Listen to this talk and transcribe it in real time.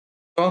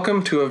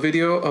Welcome to a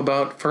video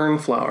about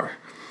Fernflower,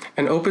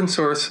 an open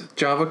source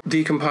Java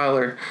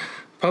decompiler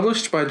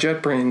published by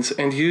JetBrains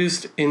and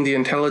used in the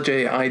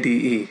IntelliJ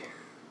IDE.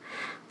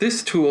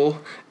 This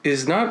tool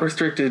is not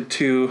restricted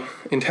to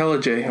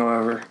IntelliJ,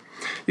 however.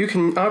 You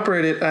can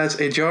operate it as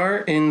a jar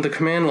in the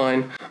command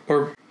line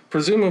or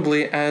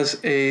presumably as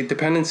a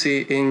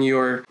dependency in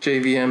your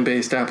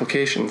JVM-based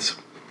applications.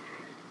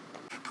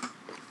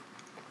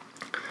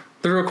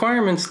 The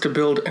requirements to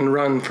build and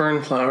run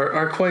Fernflower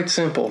are quite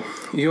simple.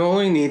 You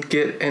only need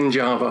Git and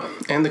Java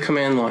and the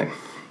command line.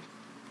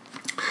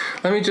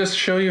 Let me just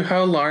show you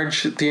how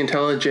large the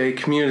IntelliJ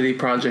community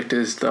project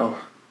is, though.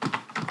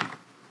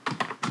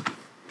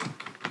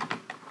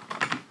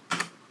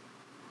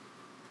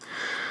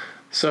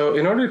 So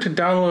in order to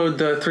download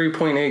the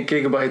 3.8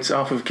 gigabytes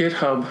off of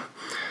GitHub,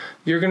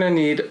 you're going to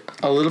need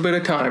a little bit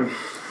of time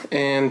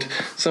and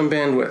some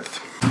bandwidth.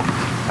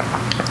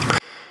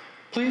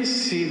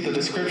 Please see the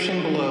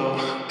description below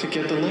to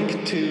get the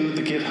link to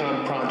the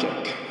GitHub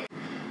project.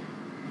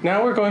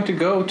 Now we're going to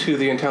go to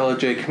the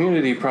IntelliJ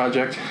community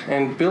project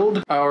and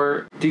build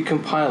our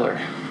decompiler.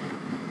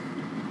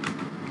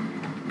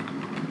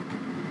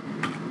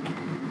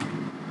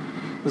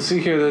 You'll see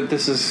here that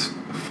this is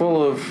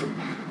full of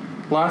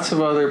lots of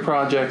other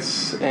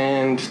projects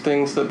and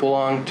things that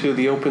belong to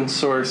the open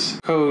source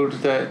code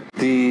that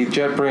the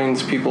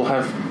JetBrains people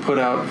have put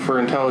out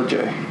for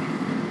IntelliJ.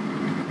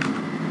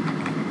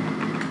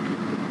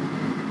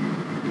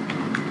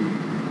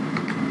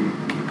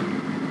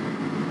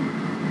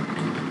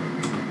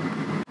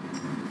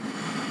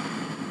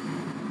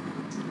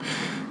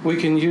 We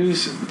can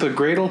use the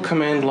Gradle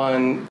command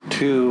line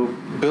to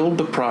build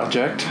the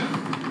project.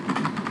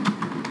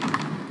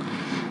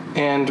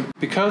 And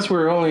because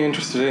we're only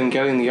interested in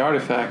getting the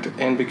artifact,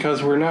 and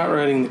because we're not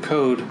writing the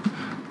code,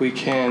 we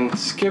can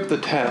skip the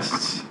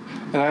tests.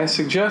 And I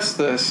suggest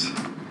this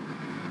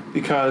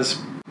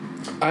because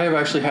I have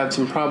actually had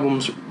some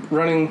problems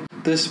running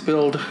this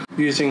build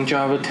using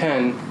Java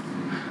 10.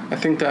 I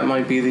think that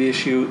might be the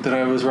issue that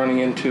I was running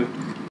into.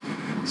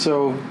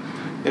 So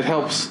it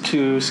helps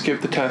to skip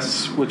the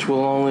tests, which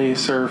will only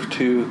serve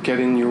to get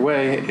in your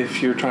way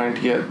if you're trying to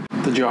get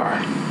the jar.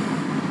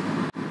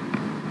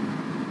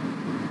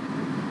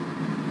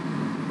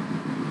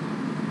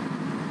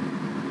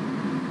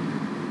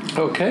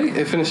 Okay,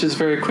 it finishes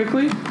very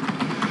quickly,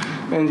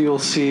 and you'll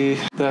see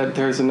that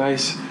there's a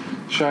nice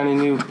shiny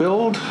new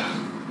build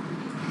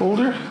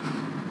folder.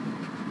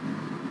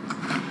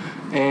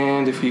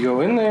 And if you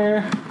go in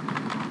there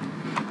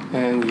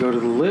and you go to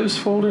the libs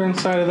folder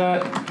inside of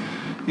that,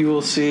 you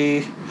will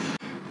see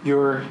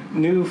your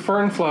new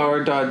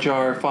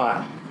fernflower.jar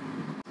file.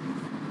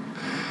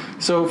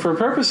 So for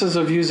purposes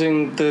of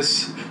using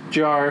this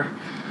jar,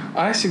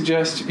 I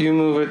suggest you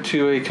move it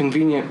to a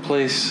convenient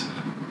place.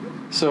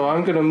 So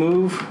I'm going to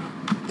move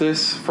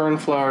this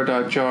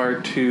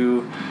fernflower.jar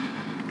to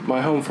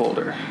my home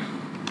folder.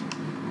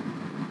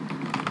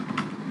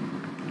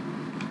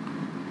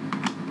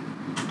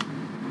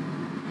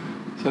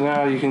 So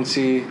now you can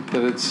see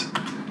that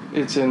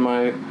it's in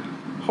my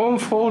home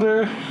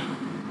folder,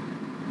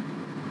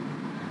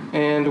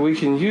 and we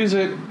can use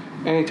it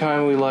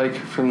anytime we like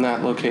from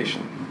that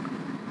location.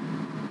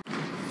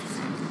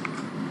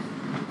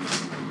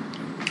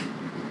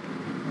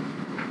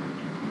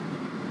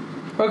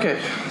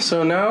 Okay,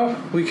 so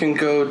now we can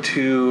go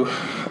to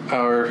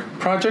our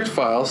project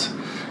files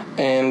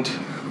and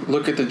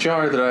look at the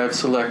jar that I have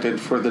selected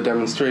for the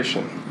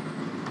demonstration.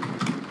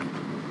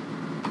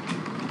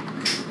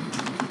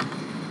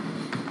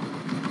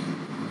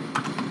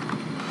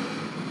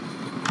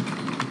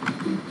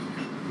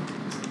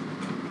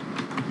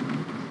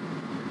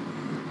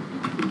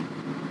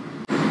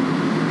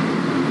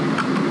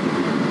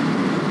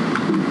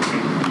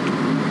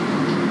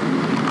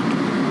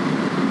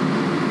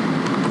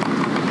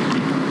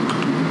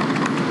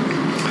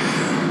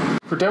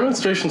 For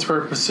demonstrations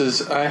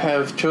purposes, I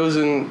have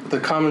chosen the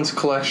Commons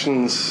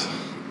Collections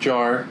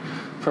jar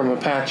from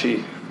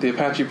Apache, the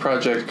Apache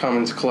Project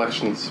Commons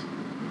Collections.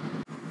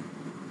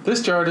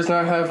 This jar does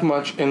not have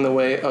much in the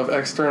way of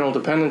external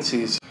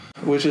dependencies,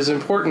 which is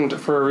important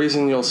for a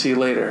reason you'll see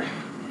later.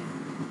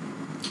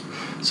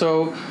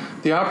 So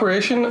the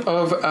operation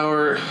of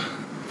our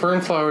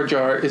Fernflower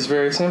jar is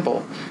very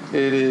simple.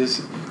 It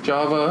is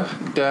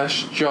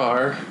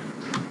java-jar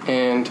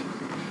and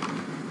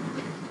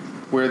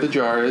where the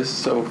jar is,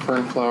 so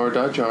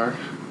fernflower.jar,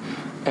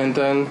 and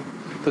then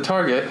the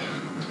target.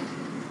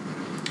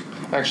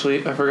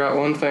 Actually, I forgot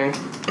one thing.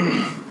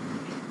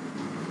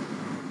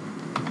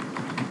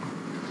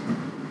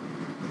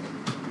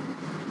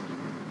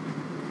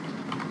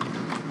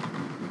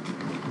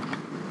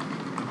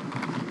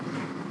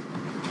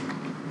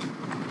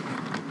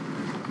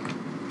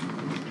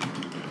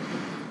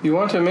 You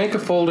want to make a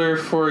folder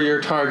for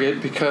your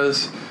target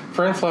because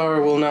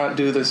Fernflower will not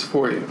do this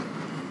for you.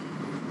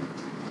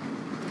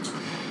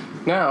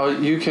 Now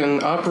you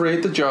can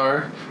operate the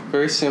jar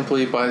very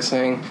simply by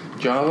saying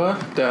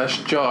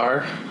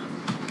java-jar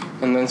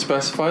and then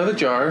specify the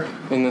jar,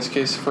 in this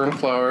case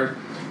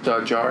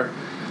fernflower.jar,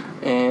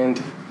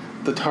 and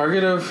the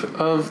target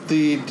of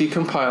the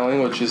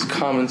decompiling, which is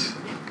commons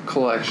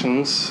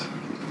collections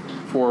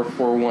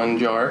 441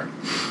 jar,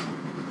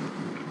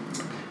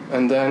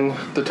 and then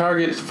the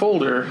target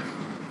folder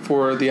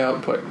for the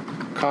output,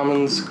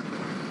 commons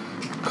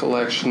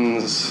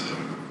collections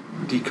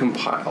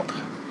decompiled.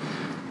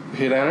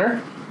 Hit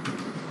enter,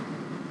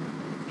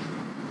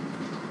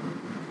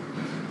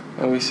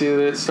 and we see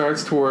that it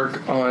starts to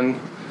work on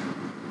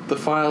the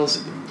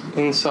files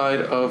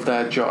inside of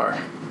that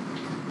jar.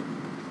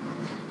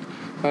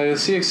 Now you'll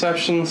see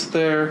exceptions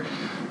there.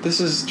 This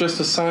is just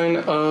a sign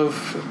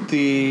of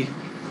the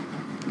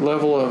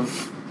level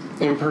of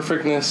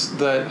imperfectness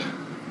that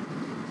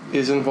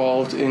is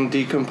involved in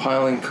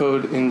decompiling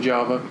code in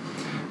Java.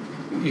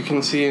 You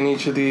can see in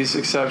each of these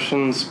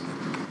exceptions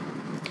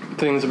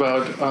things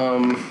about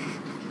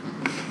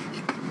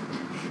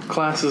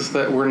classes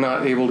that were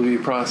not able to be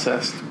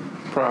processed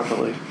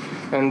properly.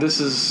 And this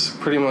is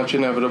pretty much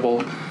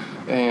inevitable,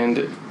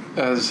 and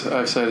as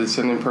I've said, it's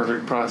an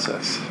imperfect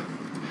process.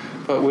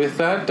 But with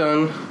that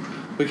done,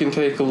 we can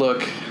take a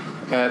look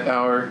at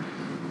our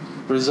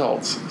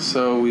results.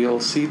 So we'll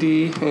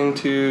cd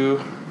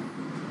into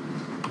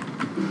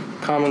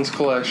commons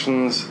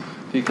collections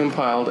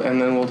decompiled,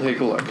 and then we'll take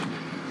a look.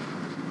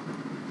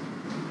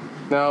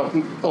 Now,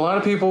 a lot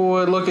of people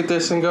would look at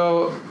this and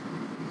go,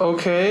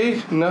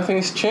 okay,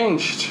 nothing's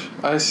changed.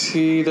 I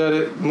see that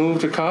it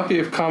moved a copy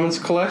of commons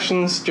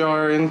collections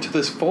jar into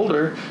this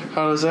folder.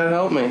 How does that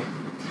help me?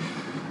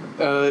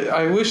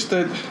 I wish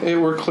that it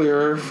were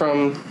clearer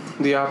from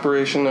the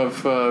operation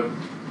of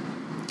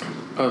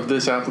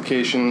this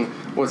application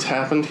what's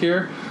happened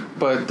here,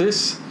 but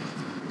this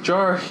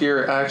jar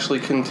here actually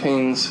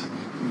contains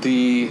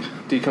the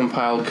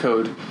decompiled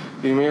code.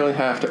 You merely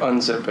have to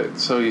unzip it.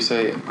 So you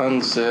say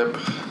unzip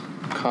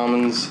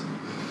commons,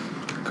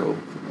 go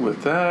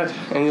with that,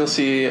 and you'll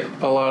see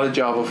a lot of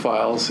Java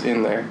files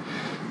in there,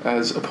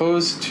 as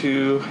opposed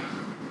to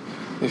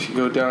if you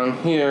go down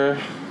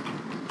here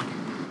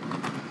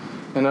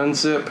and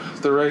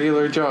unzip the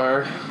regular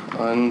jar,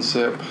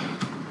 unzip,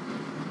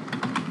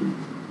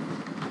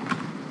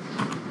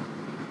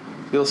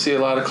 you'll see a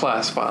lot of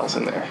class files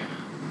in there.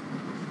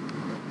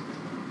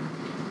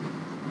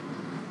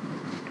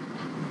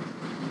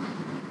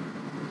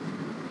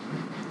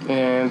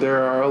 And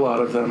there are a lot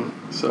of them.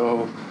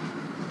 So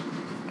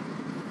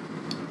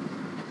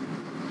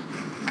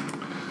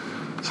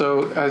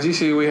as you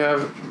see, we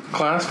have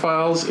class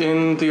files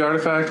in the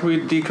artifact we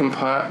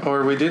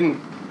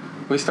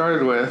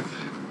started with,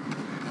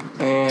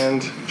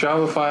 and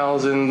Java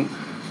files in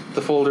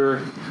the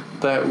folder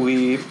that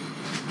we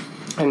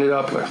ended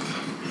up with.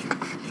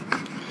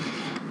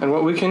 And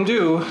what we can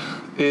do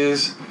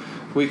is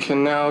we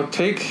can now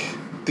take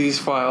these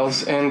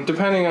files, and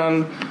depending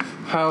on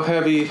how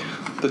heavy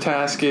the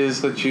task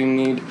is that you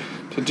need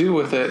to do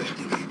with it,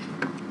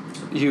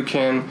 you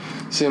can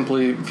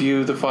simply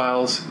view the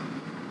files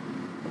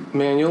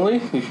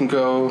manually. You can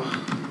go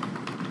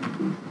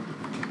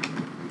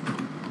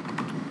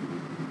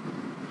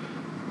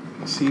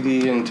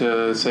cd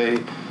into, say,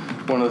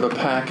 one of the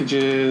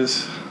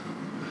packages,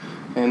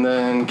 and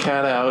then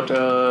cat out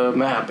a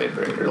map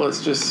iterator.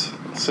 Let's just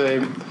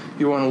say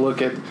you want to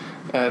look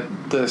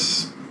at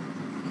this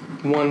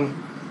one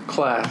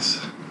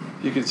class.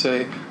 You could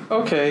say,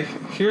 okay,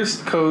 here's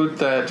the code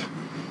that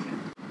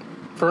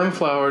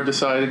Fernflower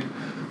decided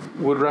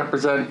would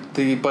represent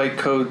the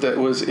bytecode that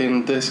was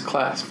in this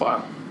class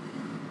file.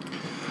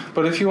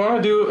 But if you want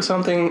to do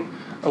something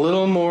a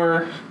little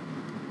more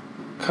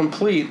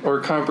complete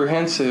or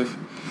comprehensive,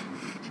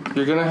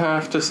 you're going to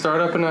have to start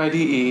up an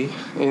IDE,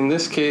 in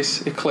this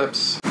case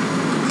Eclipse.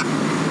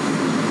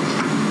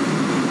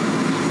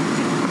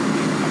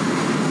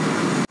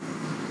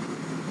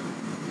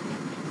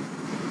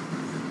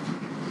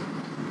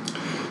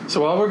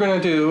 So all we're going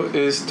to do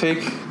is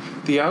take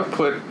the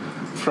output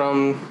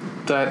from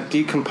that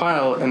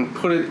decompile and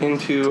put it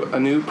into a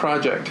new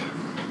project.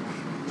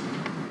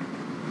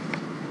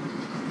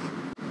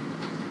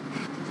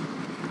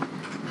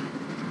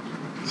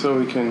 So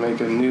we can make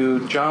a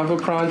new Java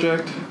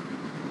project.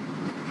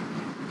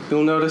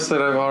 You'll notice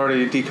that I've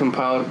already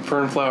decompiled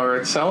Fernflower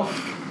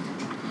itself.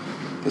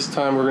 This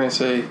time we're going to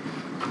say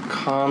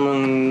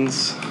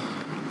commons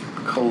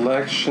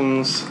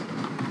collections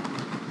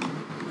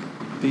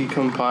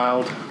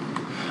decompiled.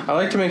 I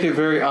like to make it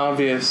very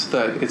obvious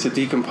that it's a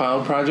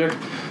decompiled project,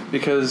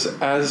 because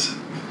as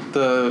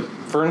the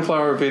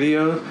Fernflower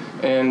video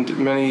and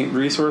many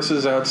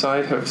resources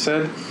outside have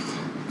said,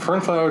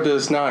 Fernflower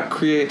does not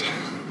create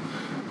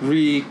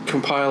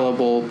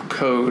recompilable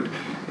code.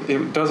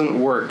 It doesn't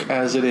work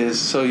as it is,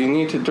 so you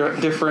need to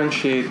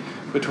differentiate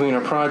between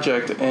a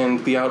project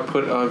and the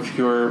output of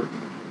your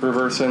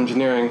reverse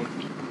engineering.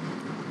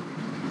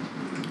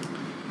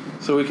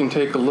 So we can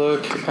take a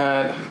look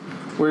at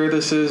where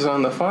this is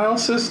on the file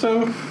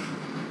system,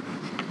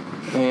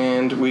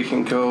 and we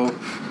can go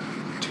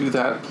to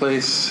that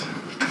place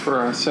for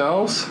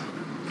ourselves.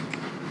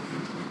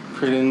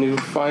 Create a new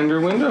Finder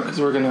window, because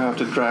we're going to have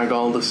to drag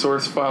all the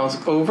source files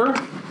over.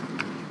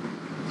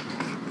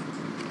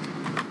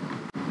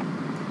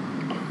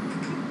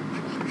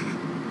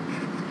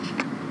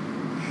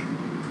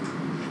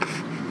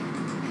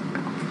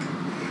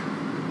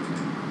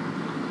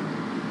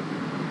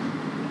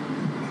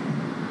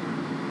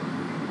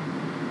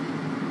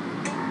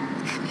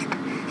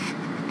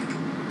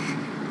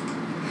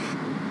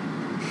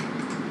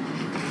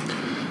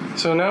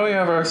 So now we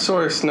have our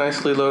source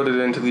nicely loaded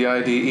into the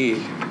IDE.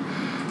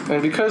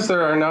 And because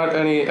there are not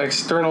any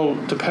external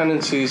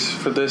dependencies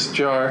for this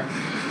jar,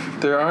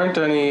 there aren't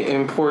any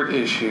import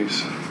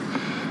issues.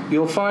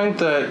 You'll find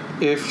that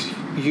if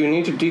you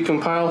need to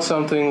decompile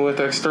something with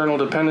external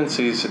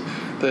dependencies,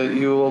 that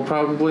you will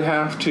probably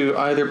have to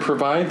either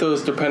provide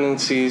those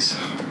dependencies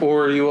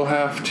or you will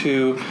have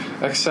to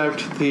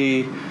accept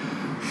the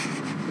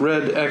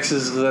red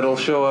X's that'll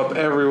show up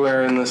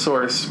everywhere in the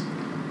source.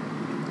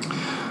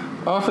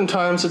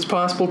 Oftentimes it's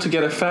possible to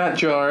get a fat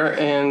jar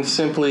and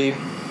simply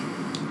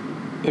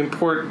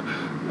import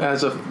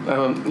as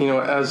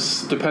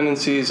as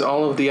dependencies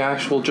all of the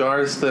actual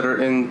jars that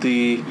are in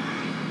the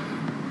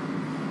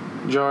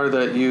jar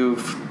that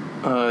you've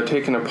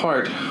taken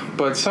apart,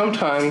 but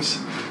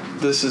sometimes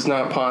this is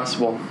not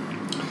possible.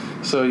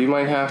 So you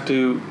might have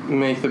to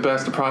make the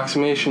best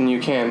approximation you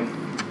can.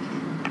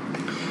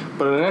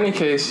 But in any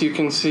case, you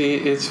can see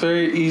it's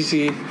very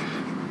easy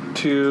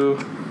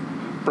to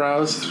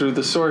browse through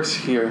the source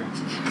here.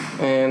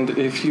 And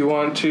if you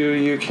want to,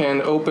 you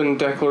can open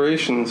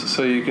declarations.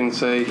 So you can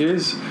say,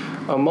 here's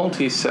a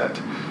multi-set,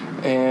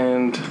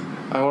 and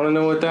I want to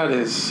know what that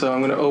is. So I'm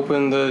going to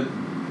open the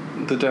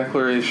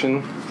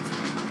declaration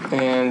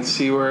and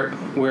see where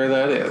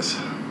that is.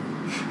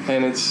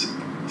 And it's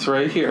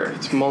right here.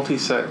 It's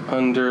multi-set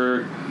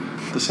under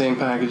the same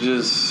package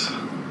as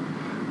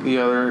the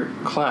other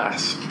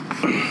class.